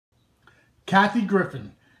Kathy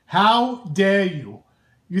Griffin, how dare you?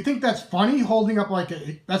 You think that's funny, holding up like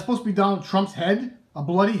that's supposed to be Donald Trump's head? A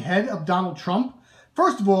bloody head of Donald Trump?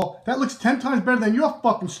 First of all, that looks 10 times better than your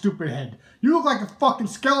fucking stupid head. You look like a fucking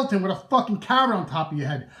skeleton with a fucking carrot on top of your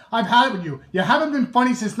head. I've had it with you. You haven't been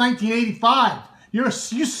funny since 1985. You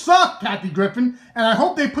suck, Kathy Griffin, and I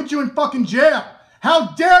hope they put you in fucking jail. How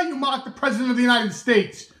dare you mock the President of the United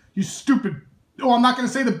States? You stupid... Oh, I'm not going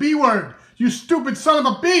to say the B word. You stupid son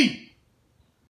of a B!